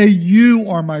 I say you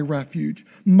are my refuge,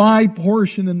 my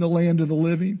portion in the land of the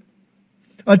living.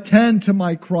 Attend to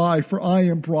my cry, for I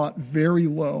am brought very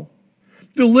low.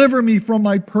 Deliver me from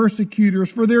my persecutors,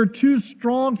 for they are too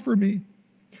strong for me.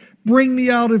 Bring me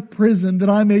out of prison, that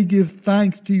I may give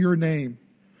thanks to your name.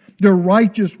 The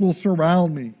righteous will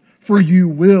surround me, for you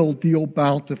will deal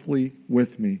bountifully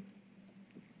with me."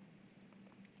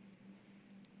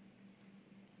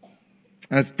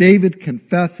 As David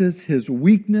confesses his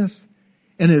weakness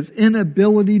and his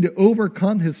inability to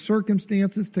overcome his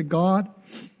circumstances to God,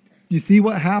 you see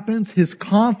what happens? His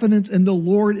confidence in the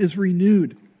Lord is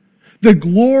renewed. The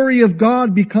glory of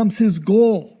God becomes his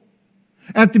goal.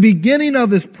 At the beginning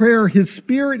of his prayer, his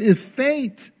spirit is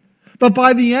faint. But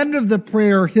by the end of the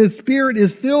prayer, his spirit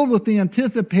is filled with the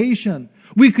anticipation.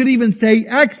 We could even say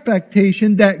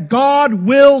expectation that God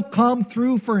will come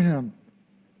through for him.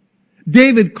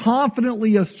 David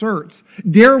confidently asserts,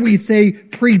 dare we say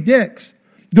predicts,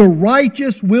 the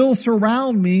righteous will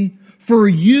surround me, for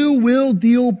you will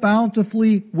deal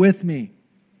bountifully with me.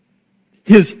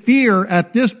 His fear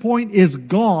at this point is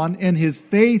gone and his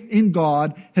faith in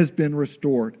God has been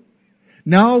restored.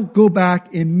 Now go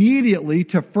back immediately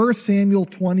to 1 Samuel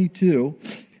 22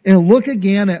 and look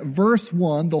again at verse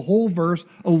 1, the whole verse,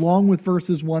 along with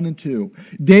verses 1 and 2.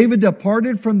 David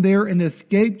departed from there and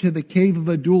escaped to the cave of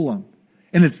Adullam.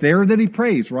 And it's there that he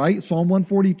prays, right? Psalm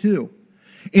 142.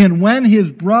 And when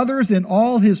his brothers and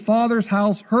all his father's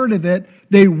house heard of it,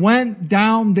 they went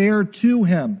down there to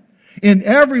him. And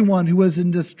everyone who was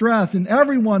in distress, and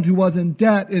everyone who was in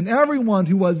debt, and everyone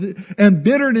who was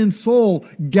embittered in soul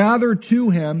gathered to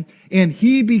him, and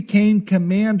he became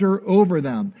commander over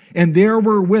them. And there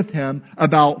were with him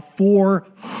about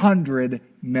 400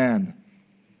 men.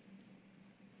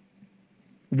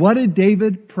 What did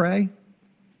David pray?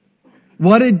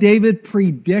 What did David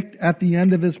predict at the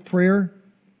end of his prayer?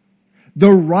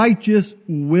 The righteous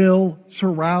will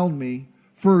surround me,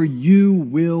 for you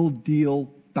will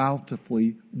deal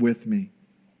bountifully with me.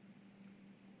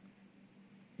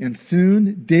 And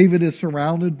soon David is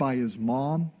surrounded by his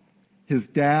mom, his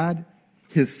dad,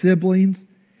 his siblings,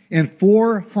 and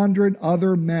 400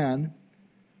 other men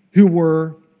who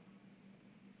were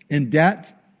in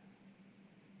debt,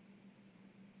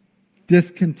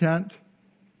 discontent.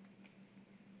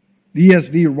 The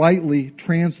ESV rightly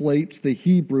translates the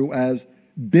Hebrew as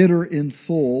bitter in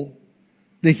soul.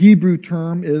 The Hebrew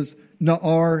term is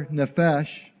na'ar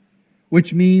nefesh,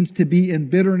 which means to be in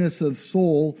bitterness of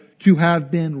soul, to have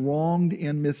been wronged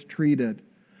and mistreated.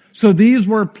 So these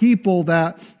were people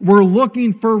that were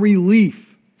looking for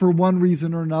relief for one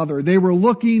reason or another. They were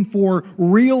looking for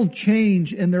real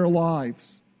change in their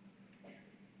lives.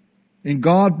 And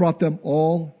God brought them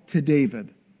all to David,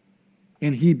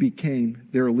 and he became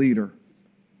their leader.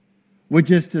 which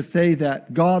is to say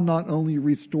that God not only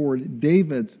restored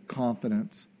David's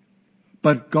confidence,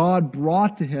 but God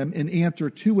brought to him, in answer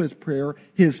to his prayer,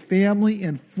 his family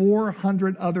and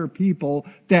 400 other people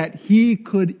that he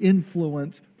could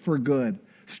influence for good,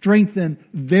 strengthen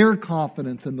their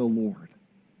confidence in the Lord.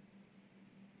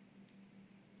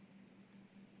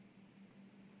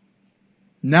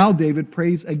 Now David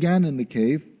prays again in the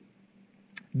cave,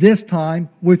 this time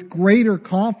with greater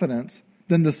confidence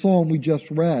than the psalm we just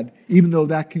read, even though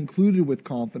that concluded with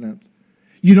confidence.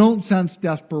 You don't sense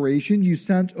desperation, you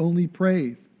sense only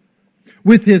praise.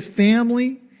 With his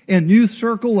family and new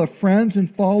circle of friends and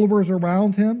followers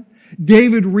around him,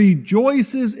 David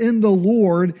rejoices in the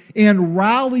Lord and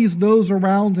rallies those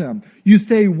around him. You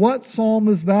say, what psalm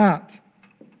is that?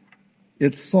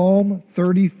 It's Psalm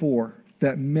 34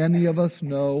 that many of us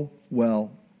know well.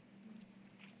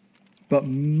 But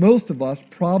most of us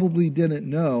probably didn't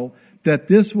know that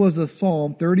this was a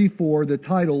Psalm 34, the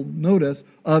title, notice,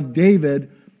 of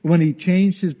David when he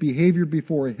changed his behavior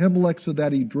before Ahimelech so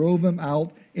that he drove him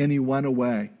out and he went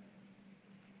away.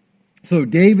 So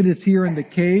David is here in the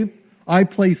cave. I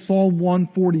place Psalm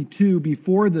 142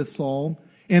 before this psalm,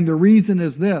 and the reason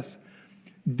is this.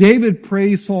 David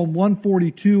prays Psalm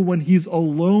 142 when he's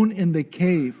alone in the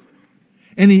cave.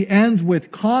 And he ends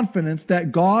with confidence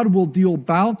that God will deal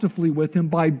bountifully with him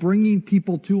by bringing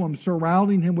people to him,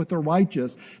 surrounding him with the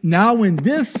righteous. Now in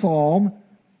this psalm,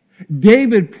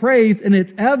 David prays, and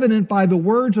it's evident by the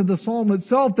words of the psalm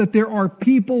itself that there are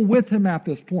people with him at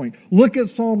this point. Look at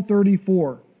Psalm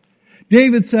 34.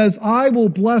 David says, I will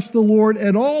bless the Lord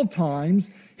at all times.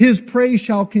 His praise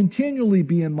shall continually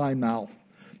be in my mouth.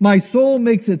 My soul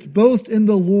makes its boast in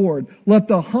the Lord. Let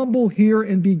the humble hear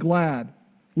and be glad.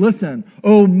 Listen,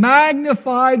 oh,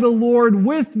 magnify the Lord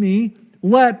with me.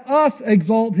 Let us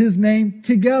exalt his name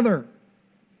together.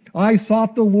 I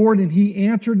sought the Lord, and he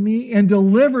answered me and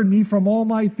delivered me from all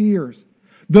my fears.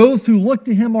 Those who look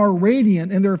to him are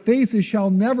radiant, and their faces shall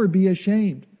never be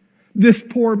ashamed. This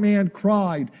poor man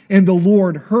cried, and the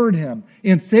Lord heard him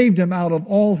and saved him out of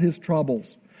all his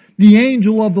troubles. The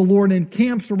angel of the Lord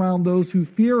encamps around those who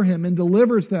fear him and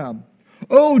delivers them.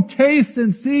 Oh, taste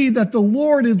and see that the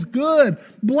Lord is good.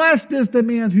 Blessed is the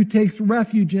man who takes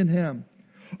refuge in him.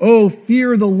 Oh,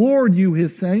 fear the Lord, you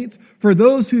his saints, for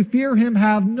those who fear him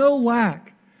have no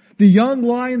lack. The young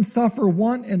lions suffer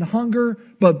want and hunger,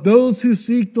 but those who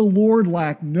seek the Lord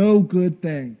lack no good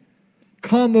thing.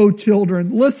 Come, O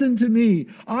children, listen to me.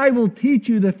 I will teach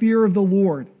you the fear of the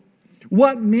Lord.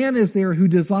 What man is there who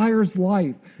desires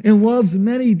life and loves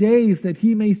many days that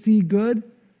he may see good?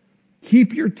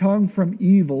 Keep your tongue from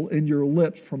evil and your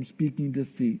lips from speaking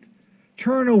deceit.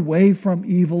 Turn away from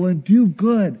evil and do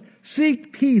good.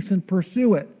 Seek peace and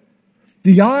pursue it.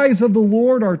 The eyes of the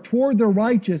Lord are toward the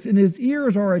righteous, and his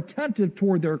ears are attentive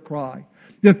toward their cry.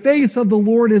 The face of the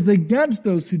Lord is against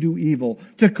those who do evil,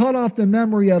 to cut off the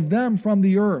memory of them from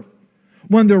the earth.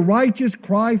 When the righteous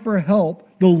cry for help,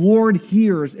 the Lord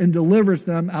hears and delivers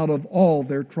them out of all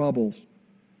their troubles.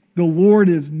 The Lord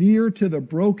is near to the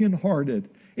brokenhearted,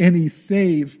 and he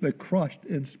saves the crushed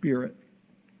in spirit.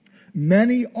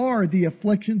 Many are the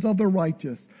afflictions of the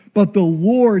righteous, but the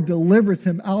Lord delivers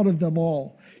him out of them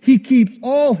all. He keeps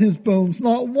all his bones,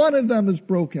 not one of them is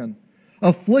broken.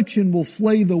 Affliction will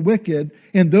slay the wicked,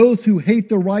 and those who hate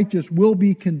the righteous will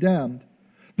be condemned.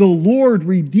 The Lord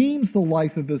redeems the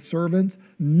life of his servants.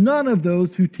 None of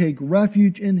those who take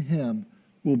refuge in him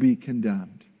will be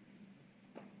condemned.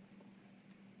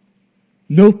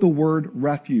 Note the word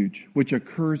refuge, which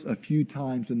occurs a few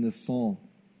times in this psalm.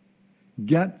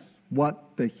 Get what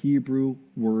the Hebrew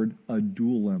word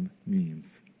Adullam means.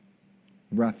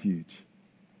 Refuge.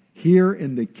 Here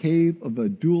in the cave of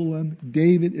Adullam,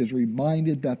 David is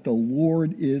reminded that the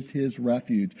Lord is his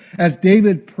refuge. As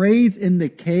David prays in the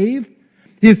cave,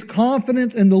 his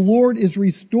confidence in the Lord is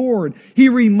restored. He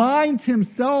reminds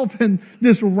himself and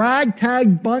this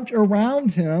ragtag bunch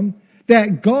around him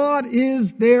that God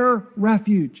is their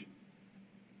refuge.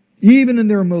 Even in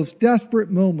their most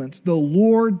desperate moments, the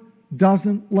Lord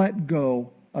doesn't let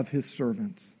go of his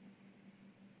servants.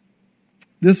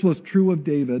 This was true of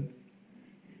David,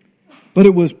 but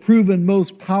it was proven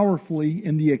most powerfully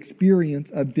in the experience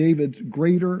of David's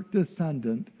greater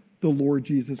descendant, the Lord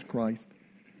Jesus Christ.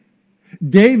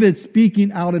 David,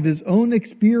 speaking out of his own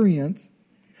experience,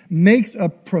 makes a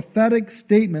prophetic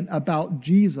statement about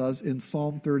Jesus in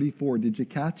Psalm 34. Did you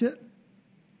catch it?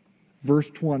 Verse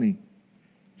 20.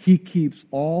 He keeps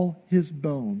all his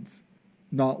bones,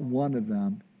 not one of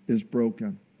them is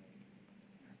broken.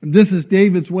 And this is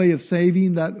David's way of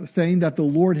saying that the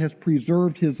Lord has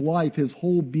preserved his life, his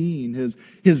whole being.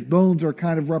 His bones are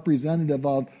kind of representative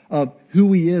of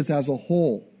who he is as a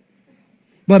whole.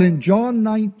 But in John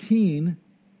 19,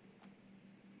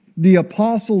 the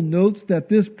apostle notes that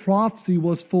this prophecy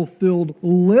was fulfilled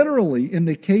literally in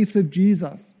the case of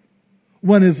Jesus,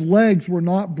 when his legs were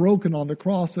not broken on the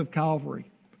cross of Calvary.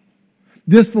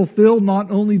 This fulfilled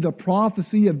not only the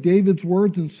prophecy of David's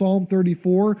words in Psalm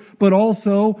 34, but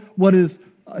also what is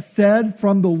said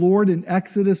from the Lord in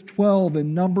Exodus 12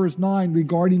 and Numbers 9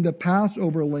 regarding the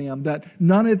Passover lamb, that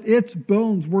none of its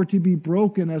bones were to be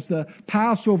broken as the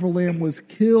Passover lamb was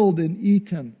killed and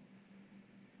eaten.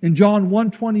 In John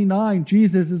 1:29,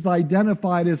 Jesus is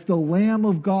identified as the Lamb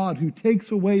of God who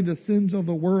takes away the sins of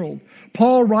the world.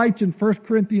 Paul writes in 1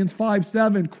 Corinthians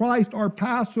 5:7, Christ, our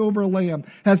Passover lamb,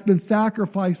 has been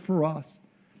sacrificed for us.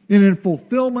 And in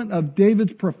fulfillment of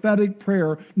David's prophetic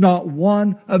prayer, not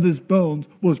one of his bones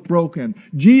was broken.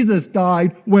 Jesus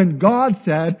died when God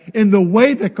said, in the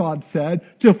way that God said,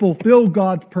 to fulfill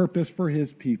God's purpose for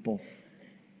his people.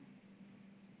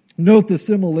 Note the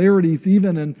similarities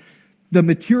even in the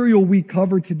material we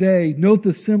cover today. Note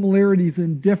the similarities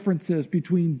and differences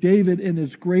between David and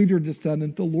his greater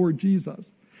descendant, the Lord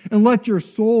Jesus. And let your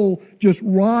soul just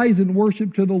rise in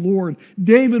worship to the Lord.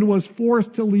 David was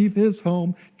forced to leave his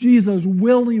home. Jesus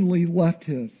willingly left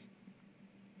his.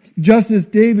 Just as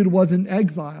David was in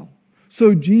exile,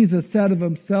 so Jesus said of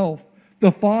himself,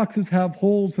 the foxes have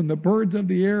holes and the birds of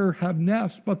the air have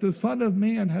nests, but the Son of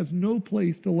Man has no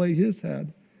place to lay his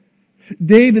head.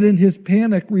 David in his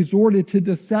panic resorted to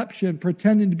deception,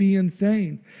 pretending to be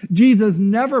insane. Jesus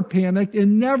never panicked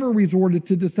and never resorted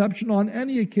to deception on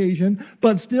any occasion,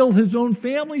 but still his own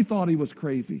family thought he was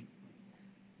crazy.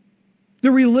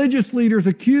 The religious leaders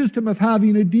accused him of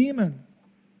having a demon,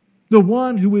 the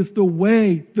one who is the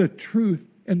way, the truth,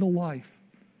 and the life.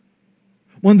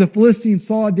 When the Philistines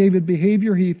saw David's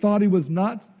behavior, he thought he was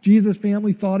nuts. Jesus'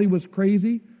 family thought he was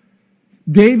crazy.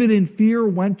 David in fear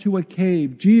went to a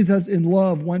cave. Jesus in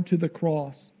love went to the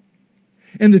cross.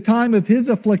 In the time of his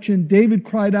affliction, David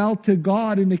cried out to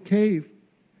God in a cave,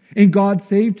 and God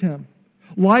saved him.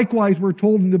 Likewise, we're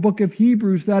told in the book of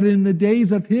Hebrews that in the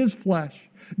days of his flesh,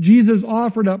 Jesus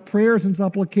offered up prayers and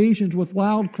supplications with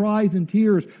loud cries and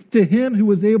tears to him who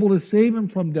was able to save him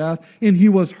from death, and he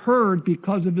was heard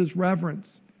because of his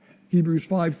reverence. Hebrews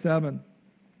 5:7.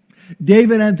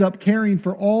 David ends up caring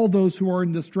for all those who are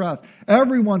in distress.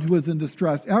 Everyone who is in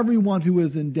distress, everyone who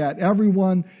is in debt,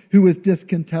 everyone who is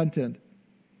discontented.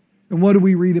 And what do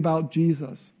we read about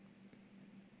Jesus?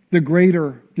 The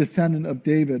greater descendant of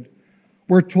David.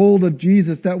 We're told of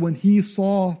Jesus that when he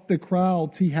saw the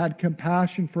crowds, he had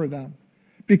compassion for them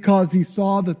because he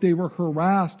saw that they were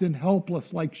harassed and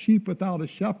helpless like sheep without a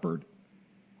shepherd.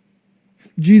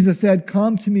 Jesus said,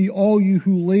 come to me, all you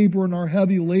who labor and are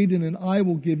heavy laden, and I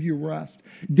will give you rest.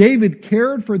 David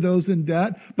cared for those in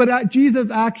debt, but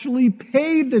Jesus actually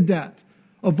paid the debt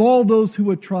of all those who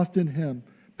would trust in him,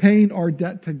 paying our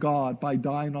debt to God by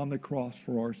dying on the cross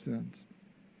for our sins.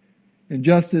 And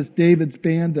just as David's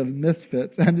band of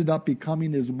misfits ended up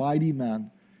becoming his mighty men,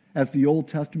 as the Old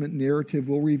Testament narrative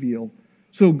will reveal,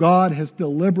 so God has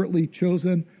deliberately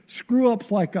chosen screw-ups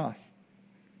like us,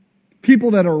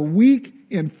 people that are weak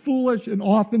and foolish and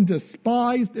often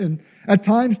despised and at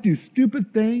times do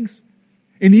stupid things.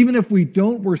 And even if we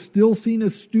don't, we're still seen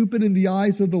as stupid in the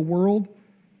eyes of the world.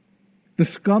 The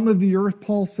scum of the earth,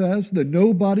 Paul says, the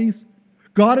nobodies.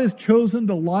 God has chosen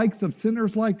the likes of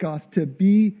sinners like us to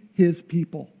be his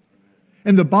people.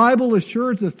 And the Bible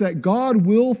assures us that God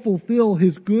will fulfill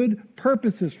his good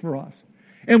purposes for us.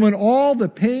 And when all the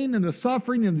pain and the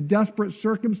suffering and the desperate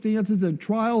circumstances and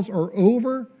trials are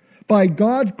over, by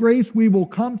God's grace, we will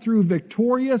come through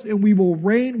victorious and we will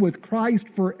reign with Christ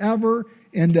forever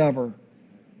and ever.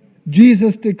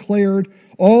 Jesus declared,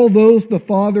 all those the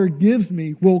Father gives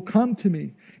me will come to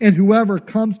me, and whoever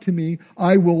comes to me,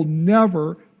 I will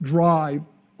never drive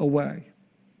away.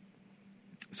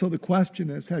 So the question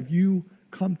is, have you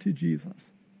come to Jesus?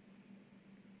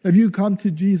 Have you come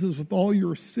to Jesus with all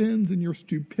your sins and your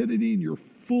stupidity and your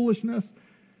foolishness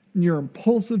and your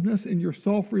impulsiveness and your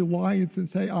self-reliance and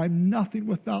say, I'm nothing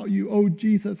without you. Oh,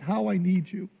 Jesus, how I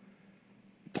need you.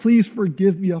 Please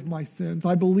forgive me of my sins.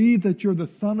 I believe that you're the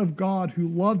Son of God who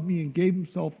loved me and gave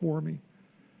himself for me.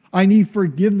 I need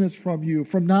forgiveness from you.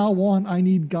 From now on, I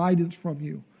need guidance from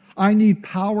you. I need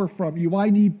power from you. I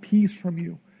need peace from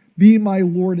you. Be my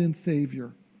Lord and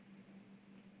Savior.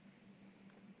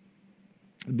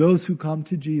 Those who come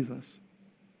to Jesus,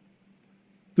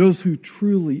 those who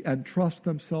truly entrust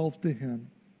themselves to him,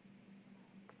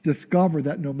 discover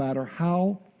that no matter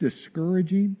how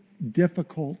discouraging,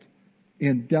 difficult,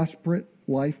 and desperate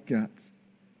life gets,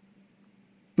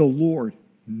 the Lord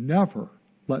never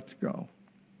lets go,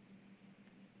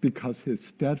 because his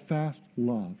steadfast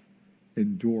love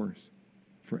endures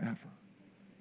forever.